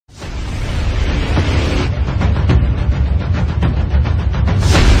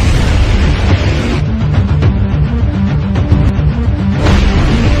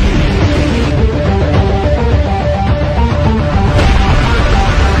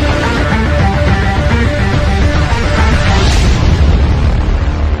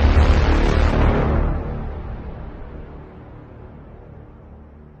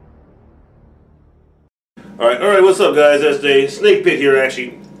Alright, what's up, guys? That's the SnakePit here,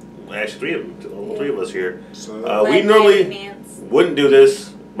 actually all three of us here. We normally wouldn't do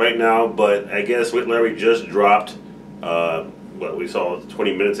this right now, but I guess Witt Larry just dropped, what we saw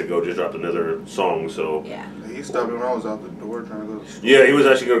 20 minutes ago, just dropped another song, so. Yeah. He stopped me when I was out the door trying to go to the store. Yeah, he was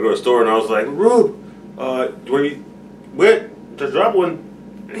actually going to go to the store, and I was like, Rube, Witt, just drop one.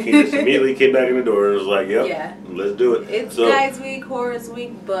 And he just immediately came back in the door and was like, yep, yeah, let's do it. It's guys week, horrors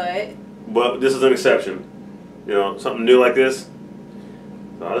week, but this is an exception. You know, something new like this.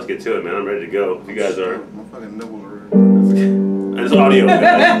 So let's get to it, man. I'm ready to go. If you guys are. My fucking nipples are. And it's audio.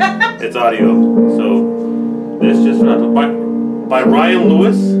 It's audio. So this just dropped by Ryan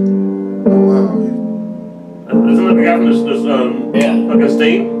Lewis. Oh, wow. Isn't that the guy from this fucking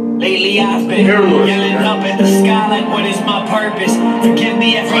Stain? Lately I've been yelling up at the sky like, what is my purpose? Forgive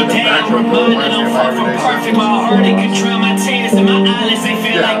me every day, I'm reminded I'm far from perfect. My heart, it could drown my tears, and my eyelids, they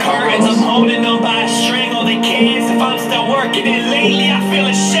feel like curtains. I'm holding on by a string, all they care is if I'm still working. And lately I feel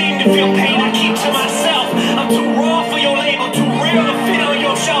ashamed to feel pain I keep to myself. I'm too raw for your label, too real to fit on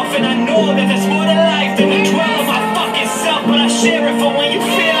your shelf. And I know that there's more to life than to dwell on my fucking self, but I share it for when you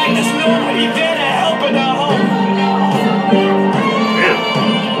feel like there's nobody there to help and to hold.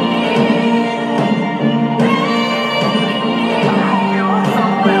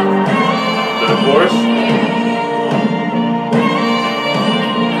 Chorus.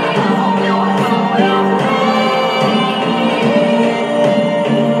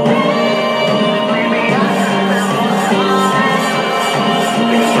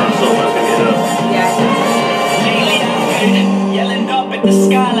 The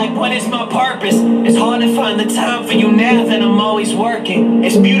sky like, what is my purpose? It's hard to find the time for you now that I'm always working.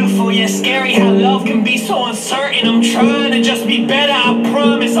 It's beautiful yet scary how love can be so uncertain. I'm trying to just be better, I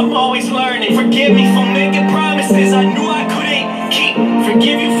promise I'm always learning. Forgive me for making promises I knew I couldn't keep.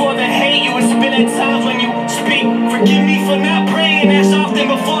 Forgive you for the hate you would spit at times when you speak. Forgive me for not praying as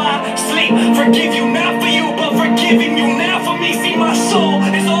often before I sleep. Forgive you not for you, but forgiving you now for me. See, my soul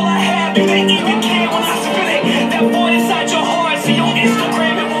is all I have. Do they even care when I spill it? That void inside your heart. See your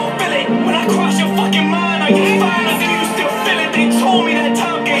Instagram, it won't fill it. When I cross your fucking mind, are you fine or do you still feel it? They told me that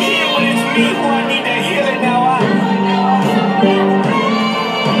time can heal, but it's me who I need to heal it now.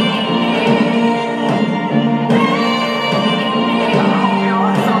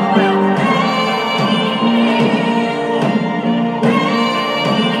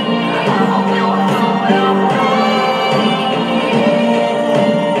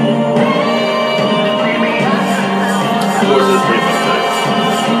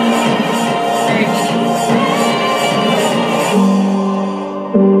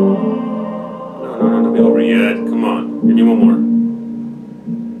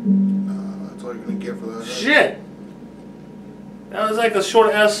 That was like a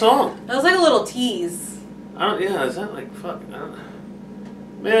short ass song. That was like a little tease. Yeah, is that like fuck?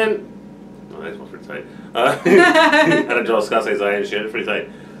 Man, oh, that was pretty tight. I had to draw Scott's eye and shit. It's pretty tight.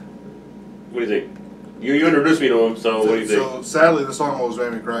 What do you think? You introduced me to him, so what do you think? So sadly, the song almost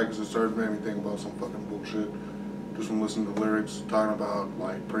made me cry because it started making me think about some fucking bullshit. Just from listening to the lyrics, talking about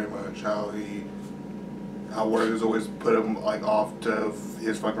like pretty much how work has always put him like off to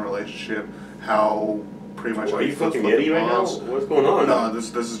his fucking relationship. How pretty much. Are you fucking Yeti right now? What's going on? No,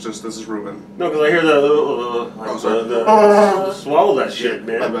 this is Ruben. No, because I hear the swallow that shit,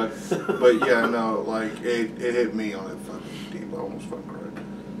 man. My bad. But yeah, no, like it hit me on it fucking deep. I almost fucking cried.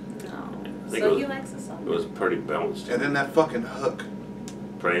 No. So he likes the song. It was pretty balanced. And then that fucking hook.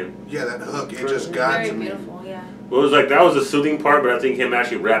 Praying. Yeah, that hook. It just got to me. Very beautiful. Yeah. Well, it was like that was the soothing part, but I think him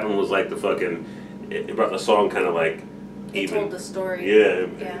actually rapping was like the fucking. It brought the song kind of like. It told the story. Yeah,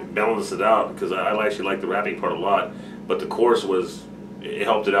 balanced it out because I actually liked the rapping part a lot, but the chorus it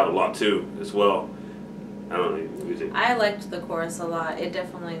helped it out a lot too as well. I don't know. What do you think? I liked the chorus a lot. It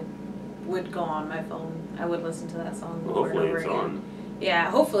definitely would go on my phone. I would listen to that song over and over again. On.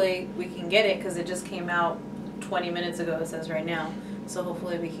 Yeah, hopefully we can get it because it just came out 20 minutes ago. It says right now, so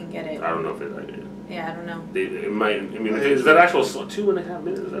hopefully we can get it. I don't know if it. Yeah, I don't know. It might. I mean, is that actual 2.5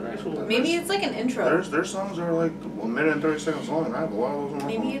 minutes? Is that actual? Maybe it's like an intro. Their songs are like 1 minute and 30 seconds long, and I have a lot of those.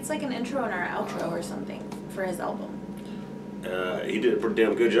 Maybe it's like an intro and our outro or something for his album. He did a pretty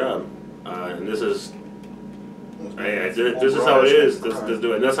damn good job, and this is. Hey, this is how it is. This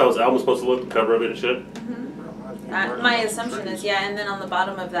do it. And that's how his album's supposed to look. The cover of it and shit. My assumption is and then on the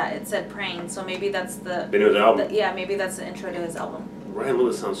bottom of that it said "Praying," so maybe that's the. Name of the album. Maybe that's the intro to his album. Ryan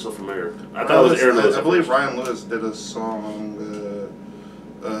Lewis sounds so familiar. I thought it was Aaron Lewis. I believe Ryan Lewis did a song.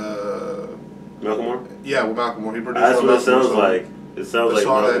 Macklemore? Yeah, with Macklemore. He produced. That's what it sounds like. It sounds like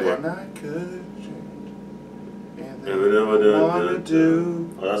Macklemore. And I could change. And then what I want to do.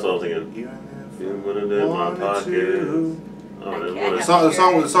 Oh, that's what I was thinking. Even if in my pocket.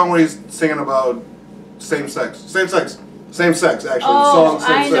 The song where he's singing about same sex. Actually, oh, the song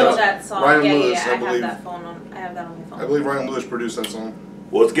I Same know Sex. that song. Ryan yeah, Lewis, yeah, I believe. I have that on my phone. I believe Ryan Lewis produced that song.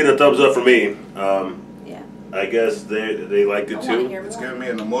 Well, it's getting a thumbs up for me. Yeah. I guess they liked it too. It's giving me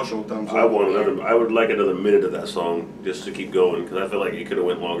an emotional thumbs up. I would like another minute of that song just to keep going because I feel like it could have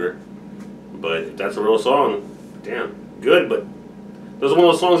went longer. But if that's a real song, damn, good. But those are one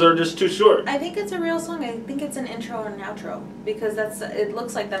of those songs that are just too short. I think it's a real song. I think it's an intro and an outro because it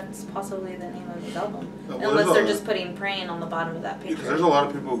looks like that's possibly the name of his album. Unless they're just putting Praying on the bottom of that picture. Because there's a lot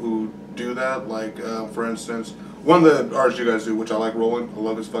of people who do that. Like, for instance, one of the artists you guys do, which I like, Roland. I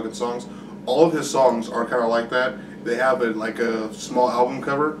love his fucking songs. All of his songs are kind of like that. They have like a small album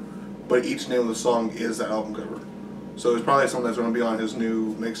cover, but each name of the song is that album cover. So it's probably something that's going to be on his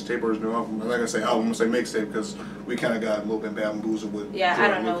new mixtape or his new album. I'm not going to say album, I'm going to say mixtape because we kind of got a little bit bamboozled with. Yeah, I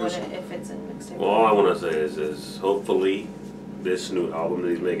don't know if it's in mixtape. Well, all I want to say is hopefully this new album that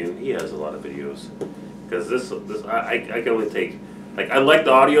he's making, he has a lot of videos. Because this I can only take, like, I like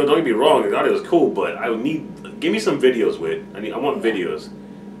the audio, don't get me wrong, the audio is cool, but give me some videos with. I want videos.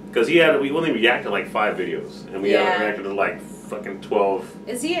 Because we only reacted to like 5 videos, and we haven't reacted to like fucking 12.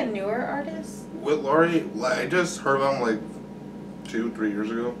 Is he a newer artist? With Lowry, I just heard of him like 2-3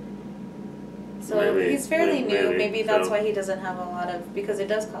 years ago. So he's fairly new. Maybe that's why he doesn't have a lot of, because it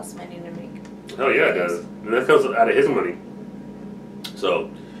does cost money to make. Oh yeah, it does, and that comes out of his money.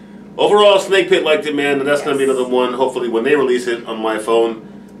 So overall, SnakePit liked it, man. And that's gonna be another one. Hopefully, when they release it on my phone,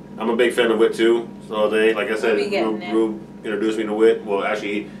 I'm a big fan of Witt too. So they, like I said, Rube introduced me to Witt. Well,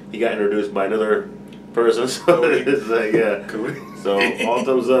 actually, he got introduced by another person. So it's like, yeah. So all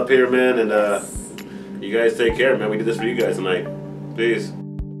thumbs up here, man, and you guys take care, man. We did this for you guys tonight. Peace.